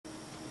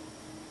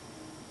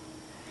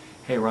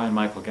Hey, Ryan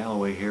Michael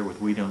Galloway here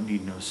with We Don't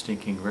Need No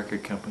Stinking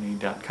Record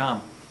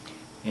Company.com,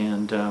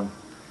 and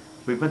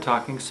we've been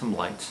talking some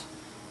lights,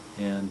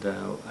 and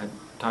I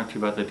talked to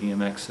you about the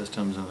DMX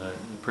systems and the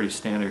pretty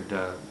standard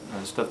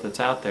stuff that's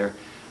out there,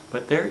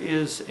 but there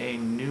is a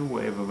new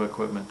wave of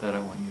equipment that I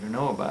want you to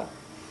know about.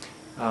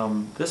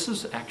 This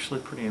is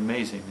actually pretty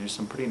amazing. There's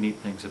some pretty neat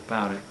things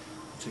about it.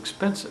 It's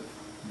expensive,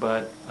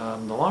 but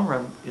in the long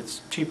run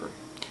it's cheaper.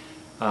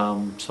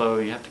 So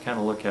you have to kind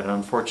of look at it.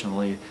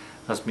 Unfortunately,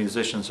 us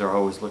musicians are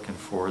always looking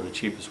for the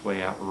cheapest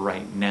way out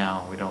right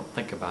now. We don't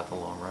think about the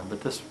long run,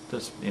 but this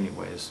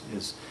anyways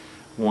is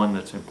one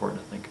that's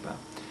important to think about.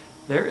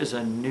 There is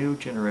a new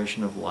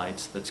generation of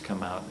lights that's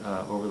come out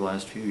over the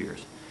last few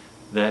years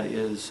that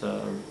is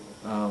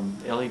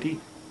LED.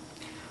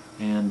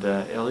 And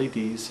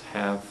LEDs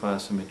have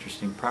some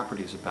interesting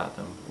properties about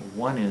them.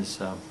 One is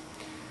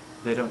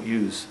they don't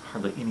use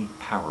hardly any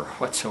power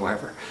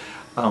whatsoever.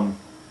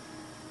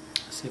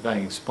 See if I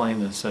can explain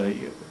this.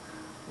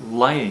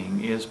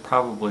 Lighting is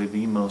probably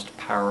the most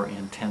power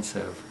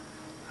intensive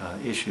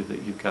issue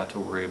that you've got to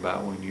worry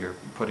about when you're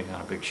putting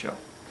on a big show.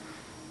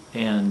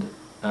 And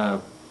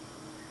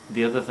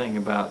the other thing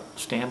about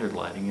standard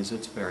lighting is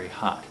it's very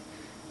hot.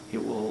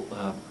 It will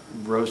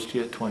roast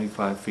you at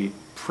 25 feet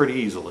pretty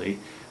easily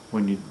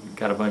when you've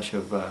got a bunch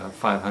of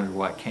 500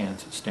 watt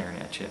cans staring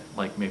at you,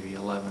 like maybe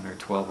 11 or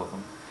 12 of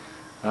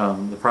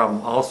them. The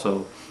problem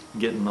also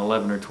getting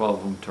 11 or 12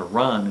 of them to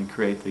run and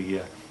create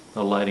the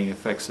lighting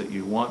effects that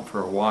you want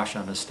for a wash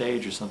on a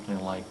stage or something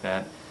like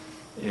that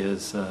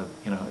is,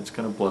 it's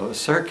going to blow a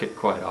circuit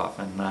quite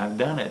often. And I've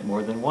done it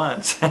more than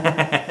once.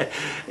 And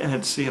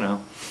it's,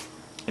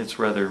 it's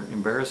rather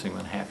embarrassing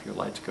when half your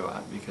lights go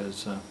out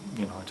because, a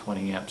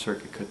 20 amp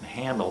circuit couldn't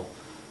handle,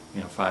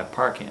 5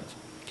 par cans.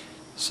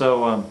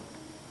 So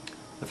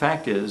the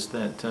fact is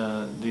that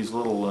these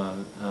little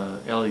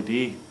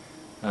LED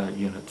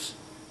units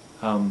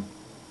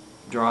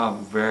draw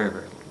very,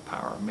 very little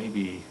power.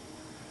 Maybe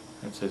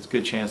it's a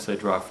good chance they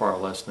draw far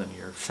less than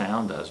your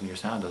sound does, and your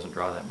sound doesn't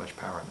draw that much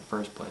power in the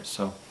first place.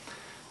 So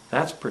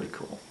that's pretty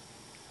cool.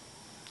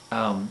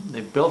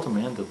 They've built them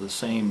into the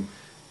same,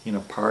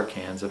 par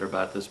cans that are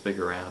about this big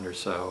around or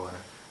so,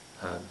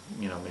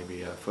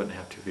 maybe 1.5 foot,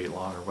 2 feet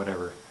long or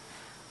whatever.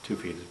 2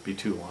 feet would be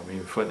too long, maybe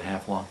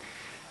 1.5 foot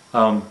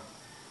long.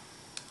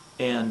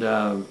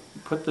 And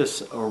put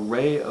this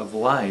array of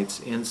lights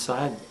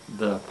inside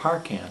the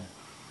par can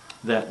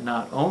that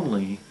not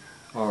only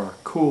are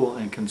cool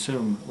and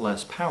consume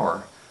less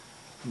power,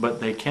 but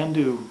they can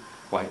do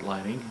white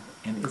lighting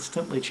and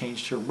instantly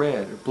change to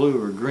red or blue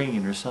or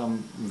green or some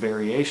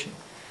variation.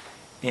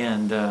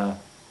 And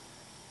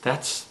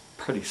that's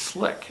pretty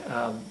slick.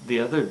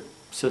 The other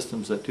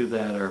systems that do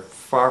that are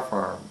far,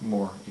 far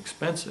more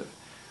expensive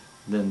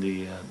than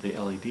the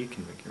LED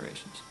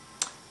configurations.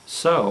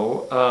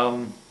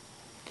 So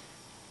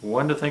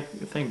one thing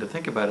to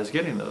think about is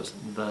getting those.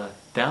 The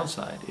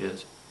downside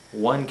is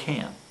one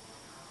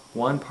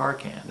par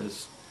can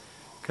is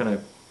going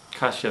to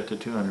cost you up to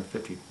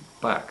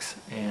 $250,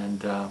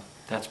 and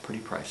that's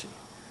pretty pricey,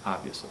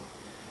 obviously.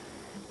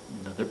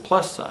 Another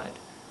plus side,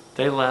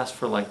 they last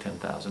for like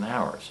 10,000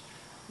 hours.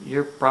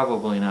 You're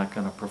probably not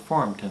going to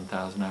perform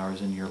 10,000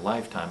 hours in your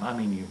lifetime. I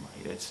mean, you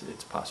might, it's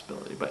a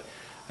possibility, but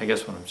I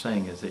guess what I'm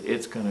saying is that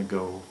it's going to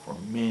go for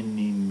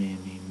many,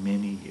 many,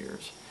 many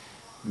years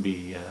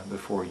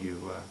before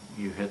you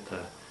hit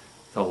the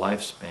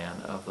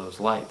lifespan of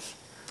those lights.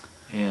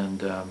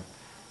 And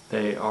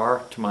they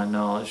are, to my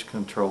knowledge,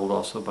 controlled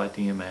also by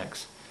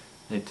DMX.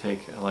 They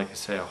take, like I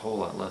say, a whole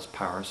lot less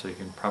power, so you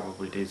can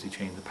probably daisy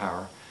chain the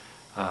power.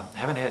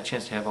 Haven't had a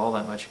chance to have all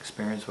that much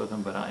experience with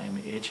them, but I am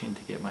itching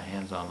to get my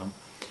hands on them.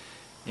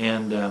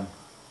 And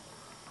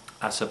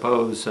I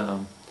suppose,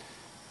 one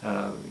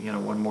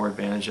more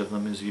advantage of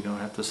them is you don't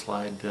have to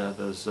slide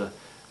those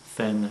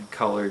thin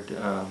colored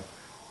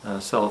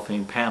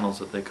cellophane panels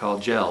that they call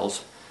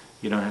gels.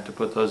 You don't have to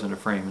put those in a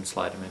frame and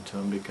slide them into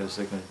them because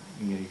they're going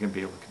to, you're going to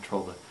be able to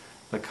control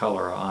the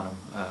color on them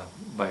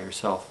by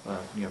yourself,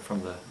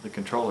 from the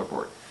controller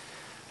board.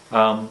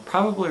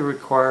 Probably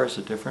requires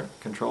a different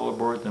controller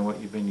board than what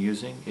you've been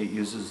using. It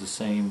uses the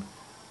same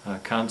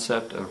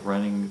concept of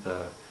running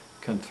the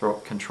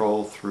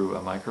control through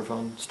a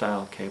microphone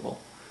style cable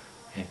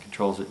and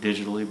controls it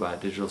digitally by a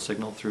digital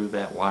signal through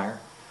that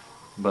wire.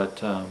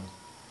 But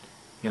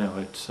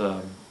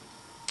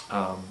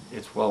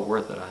it's well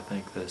worth it. I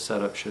think the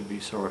setup should be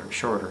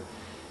shorter,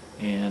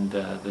 and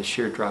the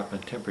sheer drop in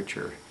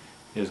temperature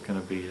is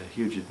going to be a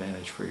huge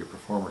advantage for your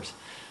performers.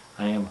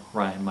 I am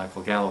Ryan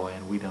Michael Galloway,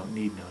 and We Don't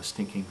Need No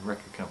Stinking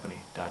Record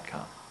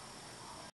Company.com.